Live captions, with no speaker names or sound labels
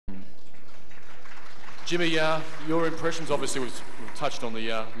Jimmy, your impressions, obviously we've touched on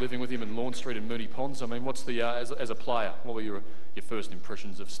the living with him in Lawn Street and Moonee Ponds. I mean, what's the, as a player, what were your first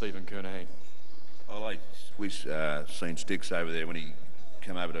impressions of Stephen Kernahan? Well, we've seen Sticks over there when he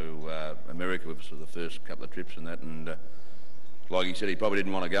came over to America with us for the first couple of trips and that, and like he said, he probably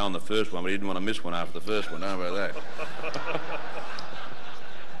didn't want to go on the first one, but he didn't want to miss one after the first one. Don't know about that.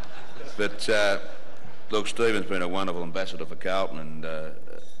 But look, Stephen's been a wonderful ambassador for Carlton,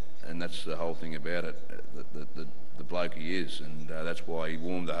 and that's the whole thing about it. The bloke he is, and that's why he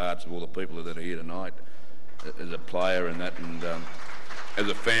warmed the hearts of all the people that are here tonight, as a player and that, and as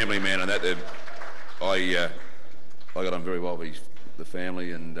a family man and that. I got on very well with the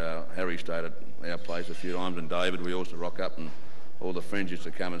family, and Harry stayed at our place a few times, and David, we used to rock up, and all the friends used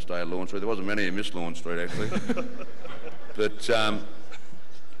to come and stay at Lawn Street. There wasn't many who missed Lawn Street, actually. But,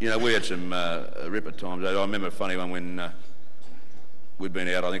 you know, we had some ripper times. I remember a funny one when we'd been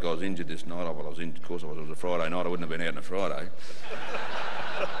out. I think I was injured this night. Well, I was in, of course I was. It was a Friday night. I wouldn't have been out on a Friday.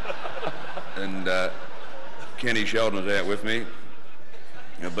 And Kenny Sheldon was out with me.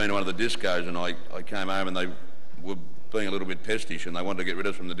 I'd been to one of the discos, and I came home, and they were being a little bit pestish, and they wanted to get rid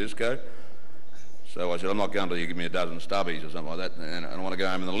of us from the disco. So I said, I'm not going till you give me a dozen stubbies or something like that, and I want to go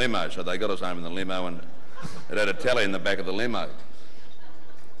home in the limo. So they got us home in the limo, and it had a telly in the back of the limo.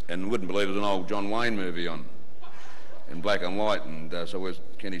 And wouldn't believe it was an old John Wayne movie on, in black and white. And so where's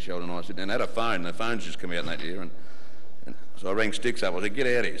Kenny Sheldon and I sitting there, and had a phone. The phone's just come out in that year. And so I rang Sticks up. I said, get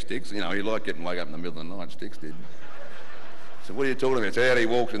out of here, Sticks. You know, he liked getting woke up in the middle of the night, Sticks did. So what are you talking about? So out he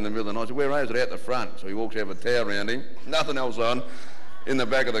walks in the middle of the night. I said, where is it? Out the front. So he walks out with a towel around him, nothing else on, in the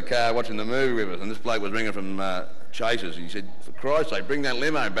back of the car watching the movie with us. And this bloke was ringing from Chasers. He said, for Christ's sake, bring that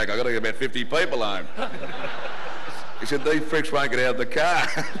limo back. I've got to get about 50 people home. He said, these pricks won't get out of the car.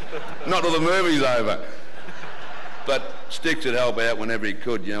 Not till the movie's over. But Sticks would help out whenever he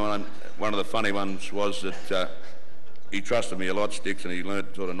could, you know. And one of the funny ones was that he trusted me a lot, Sticks, and he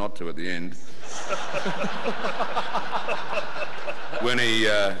learnt sort of not to at the end. When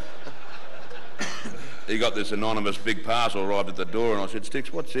he got this anonymous big parcel arrived at the door, and I said,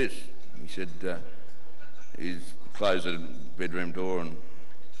 Sticks, what's this? He said, he's closed the bedroom door and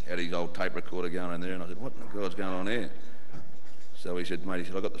had his old tape recorder going in there, and I said, what in the God's going on here? So he said, mate, he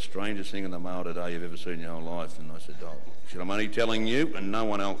said, I got the strangest thing in the mail today you've ever seen in your whole life. And I said, oh. He said, I'm only telling you and no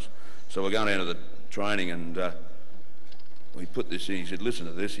one else. So we're going down to the training, and we put this in. He said, listen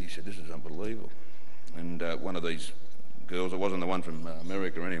to this. He said, this is unbelievable. And one of these girls, it wasn't the one from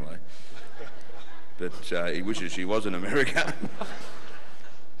America anyway, but he wishes she was in America.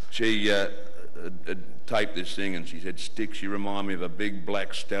 She had taped this thing, and she said, Sticks, you remind me of a big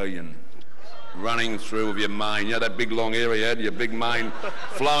black stallion running through with your mane. You know that big long hair he had, your big mane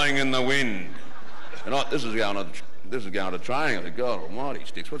flowing in the wind. And this is going to training. I said, God almighty,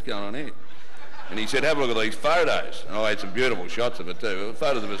 Sticks, what's going on here? And he said, have a look at these photos. And I had some beautiful shots of it too.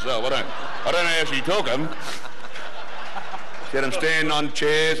 Photos of herself. I don't know how she took them. She had him standing on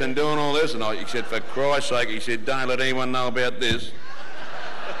chairs and doing all this. And he said, for Christ's sake, he said, don't let anyone know about this.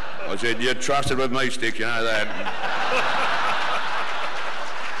 I said, you're trusted with me, Sticks, you know that.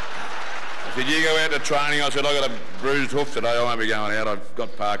 I said, you go out to training. I said, I got a bruised hoof today. I won't be going out. I've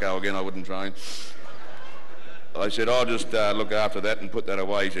got Parko again. I wouldn't train. I said, I'll just look after that and put that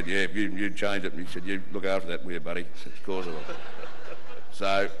away. He said, yeah, if you change it. He said, you look after that, will you, buddy? I said, of course I will.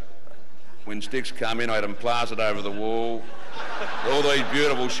 So when Sticks come in, I had him plastered over the wall. All these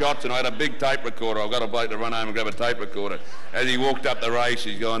beautiful shots, and I had a big tape recorder. I've got a bloke to run home and grab a tape recorder. As he walked up the race,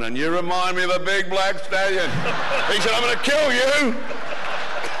 he's going, and you remind me of a big black stallion. He said, I'm going to kill you.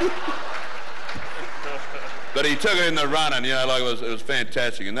 But he took it in the run, and, you know, like it was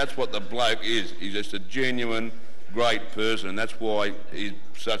fantastic. And that's what the bloke is. He's just a genuine, great person, and that's why he's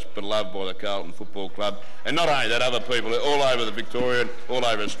such beloved by the Carlton Football Club. And not only that, other people all over the Victoria, all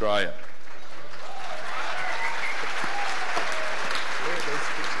over Australia.